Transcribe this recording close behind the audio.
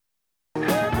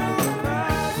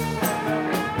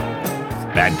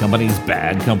Bad Company's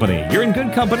Bad Company. You're in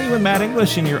good company with Matt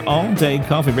English in your all-day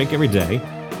coffee break every day,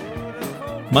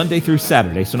 Monday through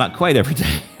Saturday, so not quite every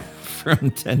day, from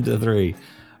 10 to 3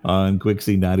 on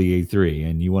Quixie 98.3.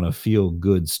 And you want a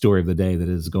feel-good story of the day that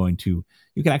is going to,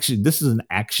 you can actually, this is an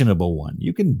actionable one.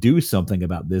 You can do something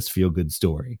about this feel-good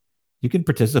story. You can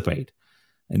participate.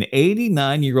 An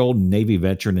 89-year-old Navy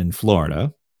veteran in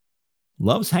Florida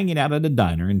loves hanging out at a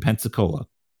diner in Pensacola.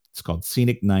 It's called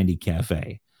Scenic 90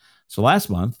 Cafe. So last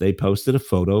month, they posted a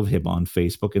photo of him on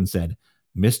Facebook and said,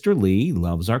 Mr. Lee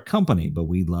loves our company, but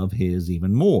we love his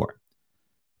even more.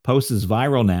 Post is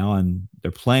viral now, and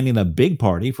they're planning a big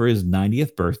party for his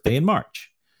 90th birthday in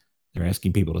March. They're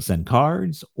asking people to send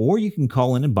cards, or you can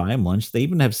call in and buy him lunch. They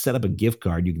even have set up a gift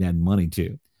card you can add money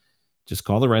to. Just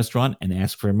call the restaurant and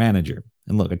ask for a manager.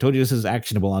 And look, I told you this is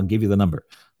actionable. I'll give you the number.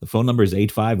 The phone number is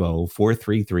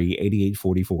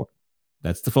 850-433-8844.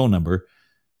 That's the phone number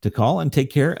to call and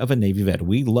take care of a Navy vet.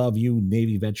 We love you,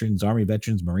 Navy veterans, Army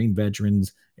veterans, Marine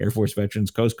veterans, Air Force veterans,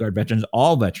 Coast Guard veterans,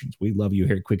 all veterans. We love you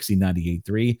here at Quixie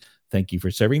 98.3. Thank you for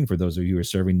serving. For those of you who are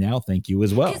serving now, thank you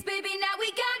as well. 'Cause baby, now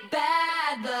we got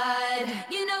bad blood.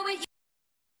 You